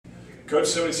Coach,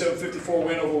 77-54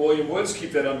 win over William Woods.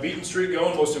 Keep that unbeaten streak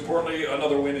going. Most importantly,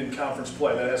 another win in conference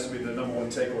play. That has to be the #1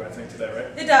 takeaway, I think, today, right?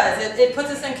 It does. It puts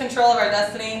us in control of our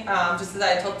destiny, just as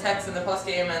I told Tex in the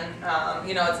postgame, and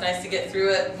you know, it's nice to get through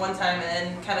it one time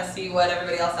and kind of see what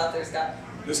everybody else out there's got.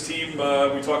 This team,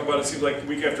 we talk about, it seems like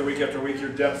week after week after week, your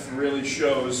depth really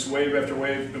shows, wave after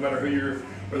wave, no matter who you're,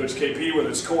 whether it's KP, whether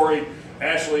it's Corey,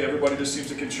 Ashley, everybody just seems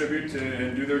to contribute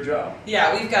and do their job.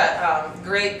 Yeah, we've got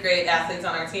great athletes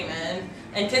on our team,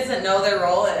 and kids that know their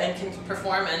role and can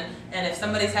perform, and if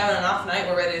somebody's having an off night,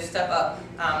 we're ready to step up.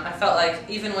 I felt like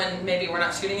even when maybe we're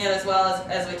not shooting it as well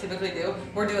as we typically do,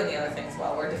 we're doing the other things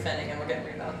well. We're defending and we're getting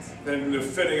rebounds. And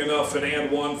fitting enough an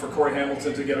and one for Corey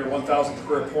Hamilton to get her 1,000th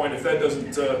career point. If that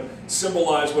doesn't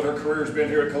symbolize what her career's been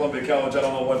here at Columbia College, I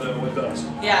don't know what does.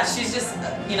 Yeah, she's just,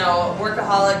 you know, a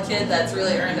workaholic kid that's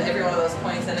really earned every one of those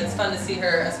points, and it's fun to see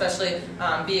her especially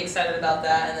be excited about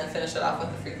that and then finish it off with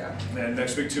the free throw. And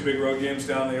next week, 2 big road games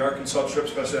down the Arkansas trip,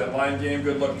 especially that line game.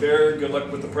 Good luck there. Good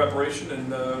luck with the preparation,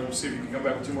 and see if you can come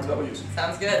back with 2 more W's.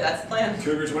 Sounds good. That's the plan.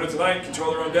 Cougars win it tonight,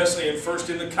 control their own destiny, and first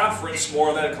in the conference. More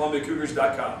on that at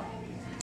ColumbiaCougars.com.